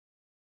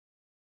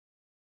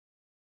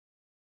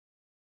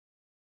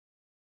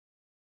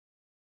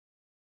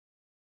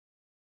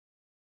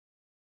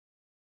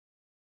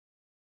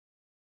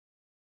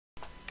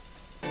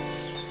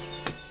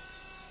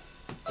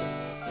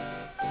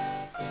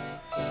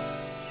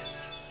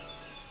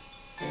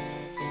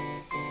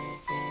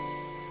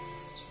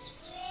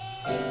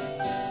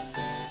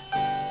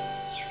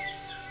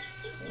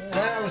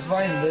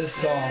writing this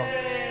song,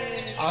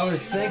 I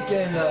was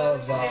thinking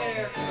of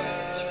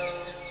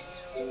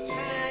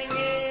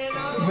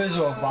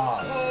Wizard of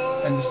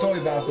Oz, and the story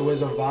about the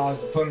Wizard of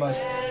Oz is pretty much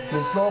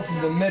this girl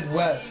from the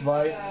Midwest,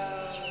 right?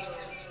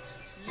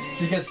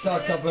 She gets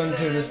sucked up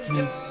into this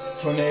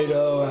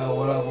tornado or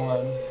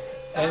whatever,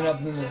 and end up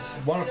in this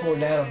wonderful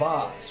land of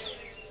Oz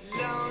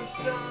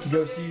to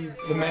go see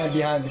the man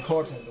behind the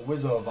curtain, the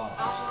Wizard of Oz.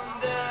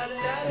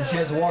 And she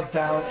has to walk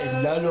down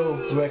a yellow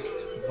brick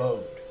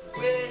road.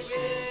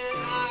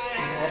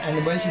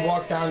 And when she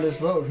walked down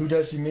this road, who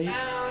does she meet?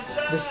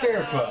 The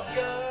Scarecrow,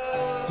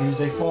 who's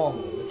a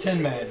farmer, the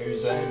Tin Man,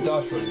 who's an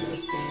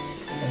industrialist,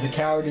 and the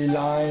Cowardly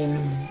Lion.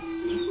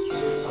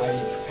 I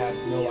have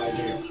no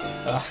idea.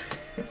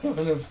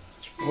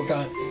 What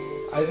kind?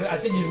 I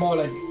think he's more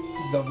like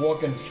the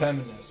walking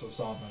feminist or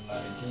something.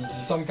 Like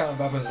he's some kind of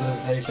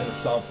representation of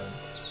something.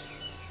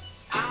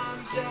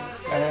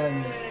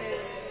 And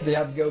they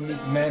have to go meet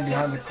the man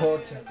behind the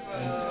curtain.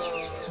 And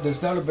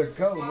this yellow brick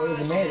road, what is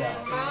it made out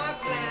of?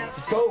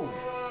 It's gold.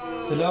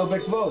 It's a yellow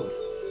brick road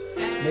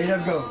made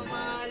of gold.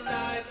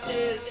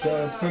 So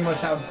it's pretty much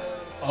how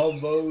all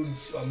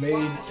roads are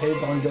made,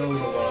 paved on gold.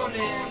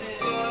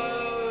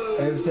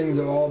 Everything's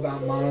all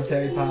about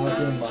monetary power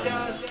and money.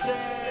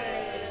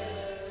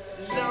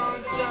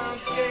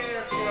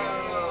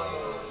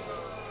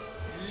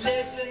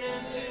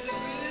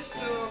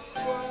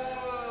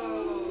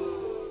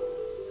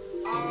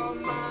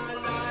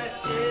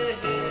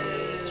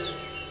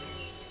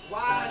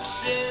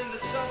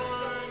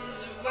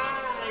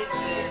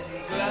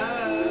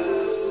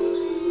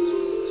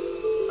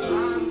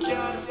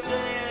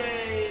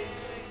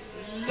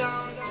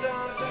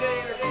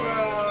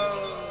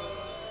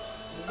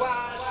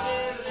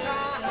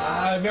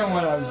 I remember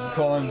when I was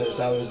recording this,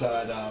 I was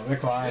at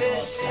Rick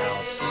Reinhardt's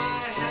house,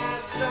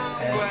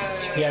 and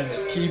he had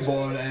this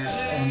keyboard,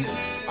 and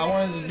I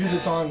wanted to do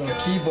this on the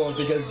keyboard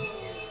because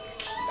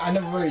I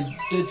never really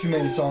did too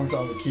many songs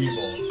on the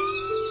keyboard,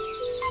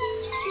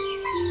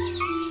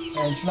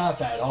 and it's not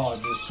that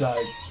hard. Just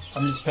like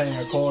I'm just playing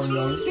a chord and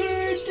going.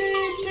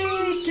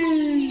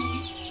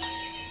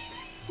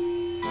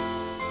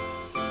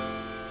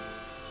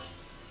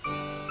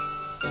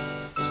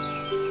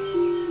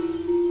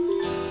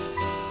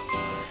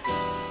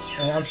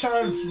 And I'm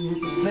trying to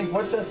think,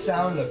 what's that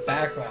sound in the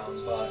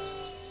background, but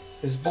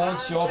his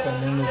voice show up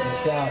and then there's a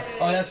sound.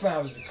 Oh, that's when I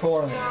was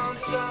recording it.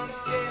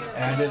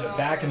 And I did a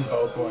backing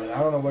vocal, and I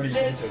don't know what he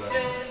did to it.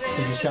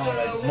 He just kind of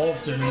like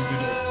morphed it into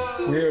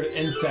this weird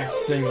insect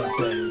singing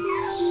thing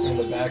in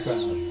the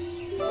background.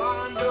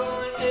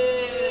 Wondering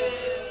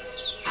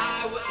if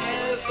I will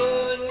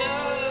ever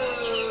know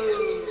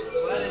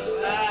what it's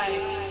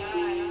like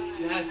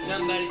to have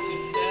somebody to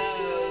know.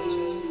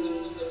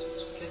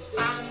 'Cause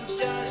I'm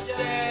just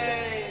a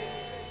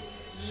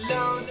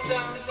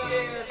lonesome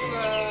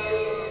scarecrow,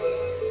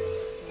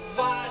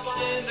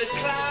 watching the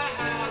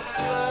clouds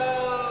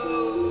flow,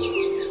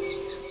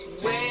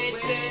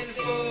 waiting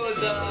for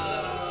the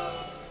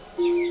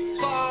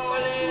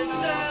falling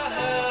snow.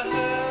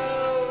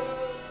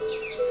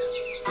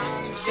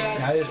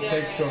 I just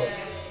picture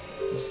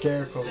the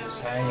Scarecrow just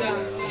hanging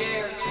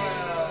there.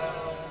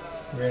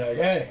 We're like,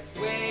 hey,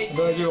 I'm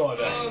gonna do all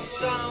that.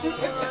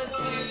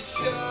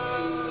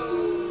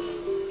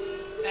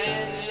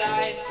 And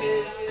life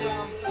is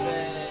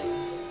something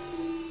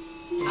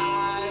I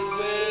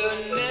will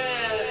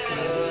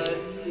never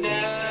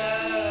know.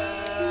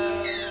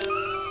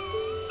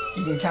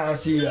 You can kind of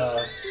see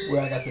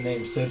where I got the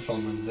name Syd from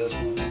in this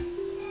one.